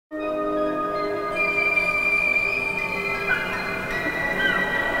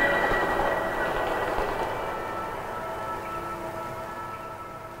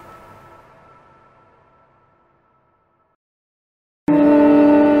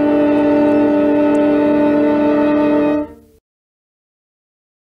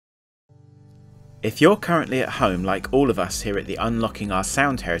If you're currently at home like all of us here at the Unlocking Our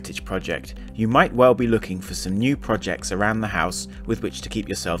Sound Heritage project, you might well be looking for some new projects around the house with which to keep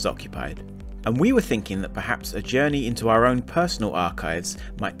yourselves occupied. And we were thinking that perhaps a journey into our own personal archives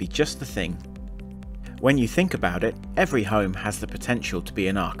might be just the thing. When you think about it, every home has the potential to be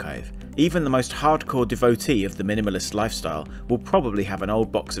an archive. Even the most hardcore devotee of the minimalist lifestyle will probably have an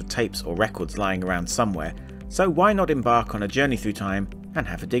old box of tapes or records lying around somewhere, so why not embark on a journey through time and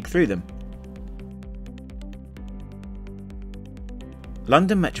have a dig through them?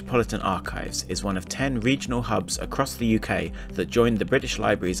 London Metropolitan Archives is one of 10 regional hubs across the UK that joined the British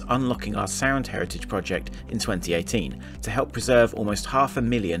Library's Unlocking Our Sound Heritage project in 2018 to help preserve almost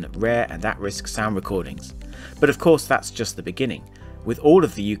 500,000 rare and at-risk sound recordings. But of course that's just the beginning. With all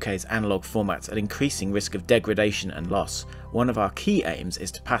of the UK's analogue formats at increasing risk of degradation and loss, one of our key aims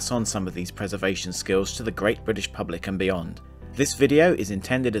is to pass on some of these preservation skills to the great British public and beyond. This video is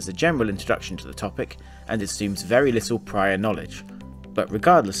intended as a general introduction to the topic and assumes very little prior knowledge. But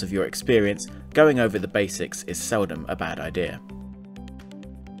regardless of your experience, going over the basics is seldom a bad idea.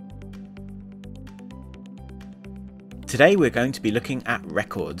 Today we're going to be looking at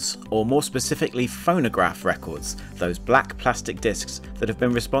records, or more specifically phonograph records, those black plastic discs that have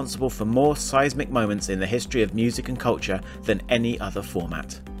been responsible for more seismic moments in the history of music and culture than any other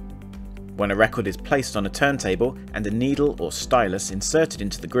format. When a record is placed on a turntable and a needle or stylus inserted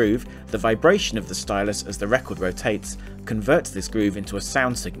into the groove, the vibration of the stylus as the record rotates converts this groove into a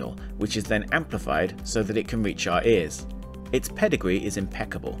sound signal, which is then amplified so that it can reach our ears. Its pedigree is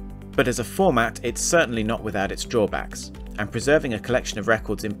impeccable, but as a format it's certainly not without its drawbacks, and preserving a collection of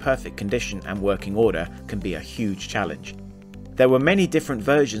records in perfect condition and working order can be a huge challenge. There were many different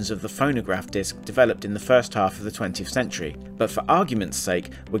versions of the phonograph disc developed in the first half of the 20th century, but for argument's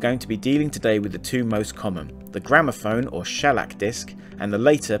sake we're going to be dealing today with the two most common, the gramophone or shellac disc and the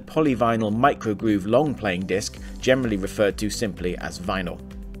later polyvinyl microgroove long playing disc, generally referred to simply as vinyl.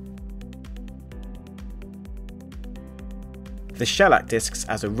 The shellac discs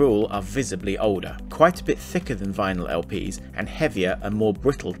as a rule are visibly older, quite a bit thicker than vinyl LPs and heavier and more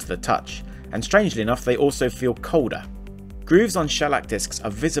brittle to the touch, and strangely enough they also feel colder. Grooves on shellac discs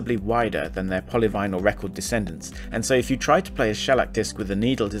are visibly wider than their polyvinyl record descendants, and so if you try to play a shellac disc with a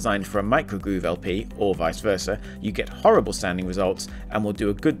needle designed for a microgroove LP, or vice versa, you get horrible sounding results and will do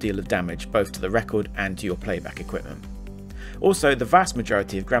a good deal of damage both to the record and to your playback equipment. Also, the vast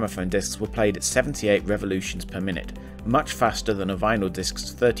majority of gramophone discs were played at 78 revolutions per minute, much faster than a vinyl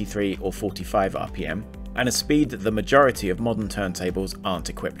disc's 33 or 45 RPM, and a speed that the majority of modern turntables aren't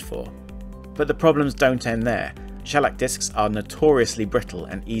equipped for. But the problems don't end there. Shellac discs are notoriously brittle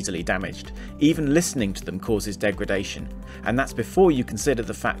and easily damaged. Even listening to them causes degradation, and that's before you consider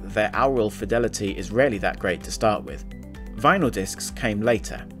the fact that their aural fidelity is rarely that great to start with. Vinyl discs came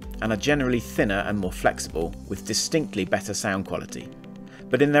later, and are generally thinner and more flexible, with distinctly better sound quality.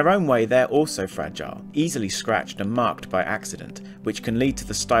 But in their own way they're also fragile, easily scratched and marked by accident, which can lead to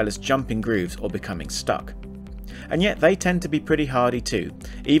the stylus jumping grooves or becoming stuck. And yet they tend to be pretty hardy too.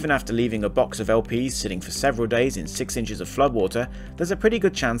 Even after leaving a box of LPs sitting for several days in 6 inches of floodwater, there's a pretty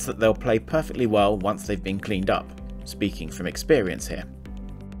good chance that they'll play perfectly well once they've been cleaned up. Speaking from experience here.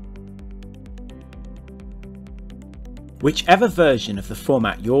 Whichever version of the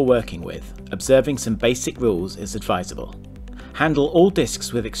format you're working with, observing some basic rules is advisable. Handle all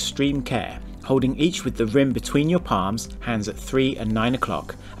discs with extreme care, holding each with the rim between your palms, hands at 3 and 9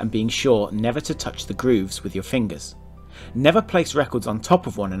 o'clock, and being sure never to touch the grooves with your fingers. Never place records on top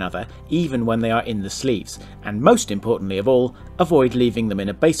of one another, even when they are in the sleeves, and most importantly of all, avoid leaving them in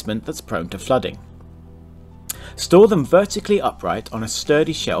a basement that's prone to flooding. Store them vertically upright on a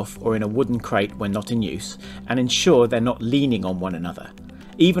sturdy shelf or in a wooden crate when not in use, and ensure they're not leaning on one another.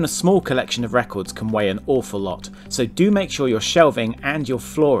 Even a small collection of records can weigh an awful lot, so do make sure your shelving and your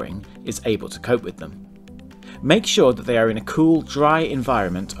flooring is able to cope with them. Make sure that they are in a cool, dry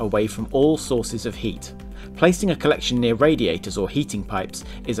environment away from all sources of heat. Placing a collection near radiators or heating pipes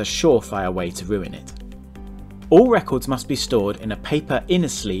is a surefire way to ruin it. All records must be stored in a paper inner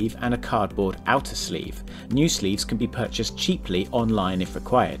sleeve and a cardboard outer sleeve. New sleeves can be purchased cheaply online if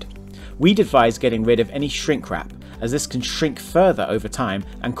required. We'd advise getting rid of any shrink wrap, as this can shrink further over time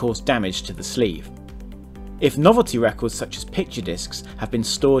and cause damage to the sleeve. If novelty records such as picture discs have been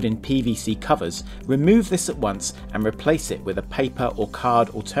stored in PVC covers, remove this at once and replace it with a paper or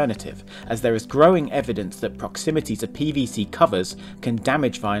card alternative, as there is growing evidence that proximity to PVC covers can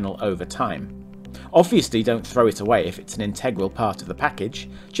damage vinyl over time. Obviously don't throw it away if it's an integral part of the package,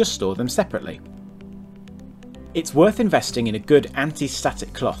 just store them separately. It's worth investing in a good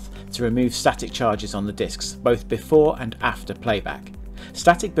anti-static cloth to remove static charges on the discs, both before and after playback.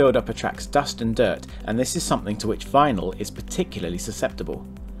 Static buildup attracts dust and dirt, and this is something to which vinyl is particularly susceptible.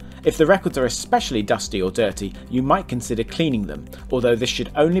 If the records are especially dusty or dirty, you might consider cleaning them, although this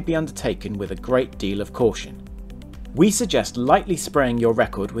should only be undertaken with a great deal of caution. We suggest lightly spraying your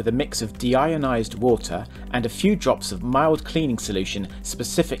record with a mix of deionized water and a few drops of mild cleaning solution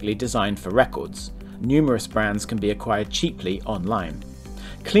specifically designed for records. Numerous brands can be acquired cheaply online.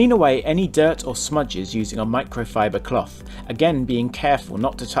 Clean away any dirt or smudges using a microfiber cloth, again being careful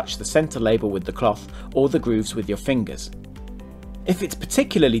not to touch the center label with the cloth or the grooves with your fingers. If it's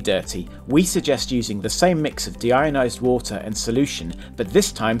particularly dirty, we suggest using the same mix of deionized water and solution, but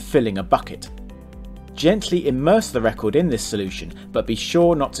this time filling a bucket. Gently immerse the record in this solution, but be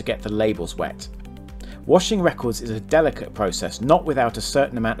sure not to get the labels wet. Washing records is a delicate process not without a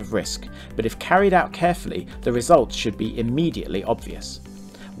certain amount of risk, but if carried out carefully, the results should be immediately obvious.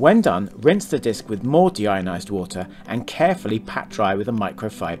 When done, rinse the disc with more deionized water and carefully pat dry with a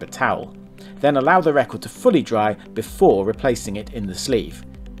microfiber towel. Then allow the record to fully dry before replacing it in the sleeve.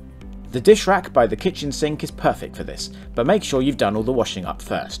 The dish rack by the kitchen sink is perfect for this, but make sure you've done all the washing up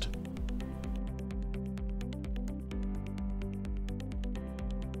first.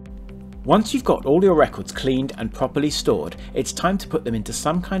 Once you've got all your records cleaned and properly stored, it's time to put them into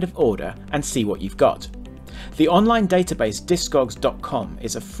some kind of order and see what you've got. The online database Discogs.com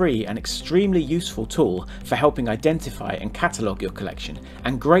is a free and extremely useful tool for helping identify and catalogue your collection,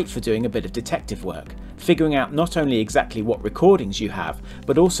 and great for doing a bit of detective work, figuring out not only exactly what recordings you have,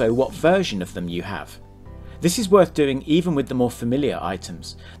 but also what version of them you have. This is worth doing even with the more familiar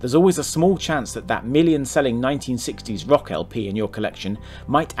items. There's always a small chance that that million-selling 1960s rock LP in your collection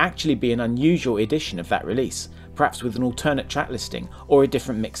might actually be an unusual edition of that release, perhaps with an alternate track listing or a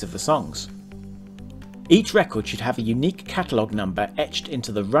different mix of the songs. Each record should have a unique catalogue number etched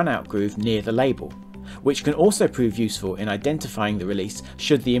into the run-out groove near the label, which can also prove useful in identifying the release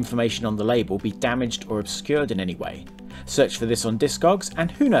should the information on the label be damaged or obscured in any way. Search for this on Discogs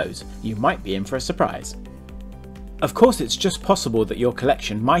and who knows, you might be in for a surprise. Of course, it's just possible that your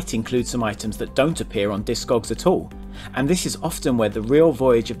collection might include some items that don't appear on Discogs at all, and this is often where the real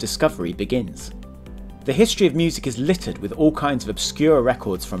voyage of discovery begins. The history of music is littered with all kinds of obscure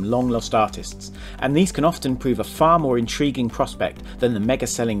records from long-lost artists, and these can often prove a far more intriguing prospect than the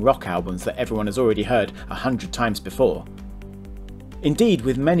mega-selling rock albums that everyone has already heard 100 times before. Indeed,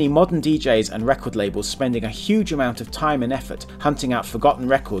 with many modern DJs and record labels spending a huge amount of time and effort hunting out forgotten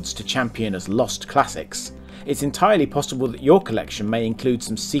records to champion as lost classics, it's entirely possible that your collection may include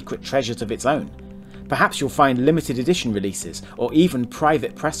some secret treasures of its own. Perhaps you'll find limited edition releases or even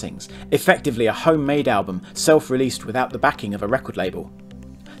private pressings, effectively a homemade album self-released without the backing of a record label.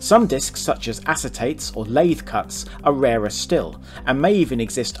 Some discs such as acetates or lathe cuts are rarer still, and may even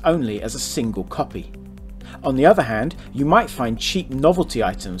exist only as a single copy. On the other hand, you might find cheap novelty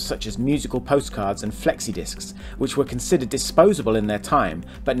items such as musical postcards and flexi-discs, which were considered disposable in their time,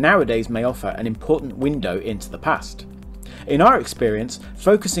 but nowadays may offer an important window into the past. In our experience,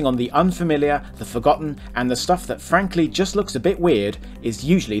 focusing on the unfamiliar, the forgotten, and the stuff that frankly just looks a bit weird is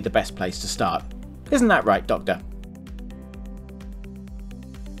usually the best place to start. Isn't that right, Doctor?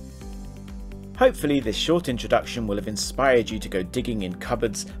 Hopefully this short introduction will have inspired you to go digging in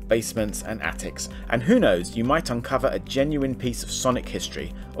cupboards, basements and attics, and who knows, you might uncover a genuine piece of sonic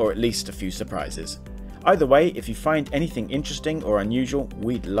history, or at least a few surprises. Either way, if you find anything interesting or unusual,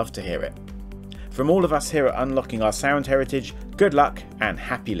 we'd love to hear it. From all of us here at Unlocking Our Sound Heritage, good luck and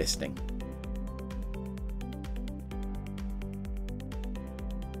happy listening.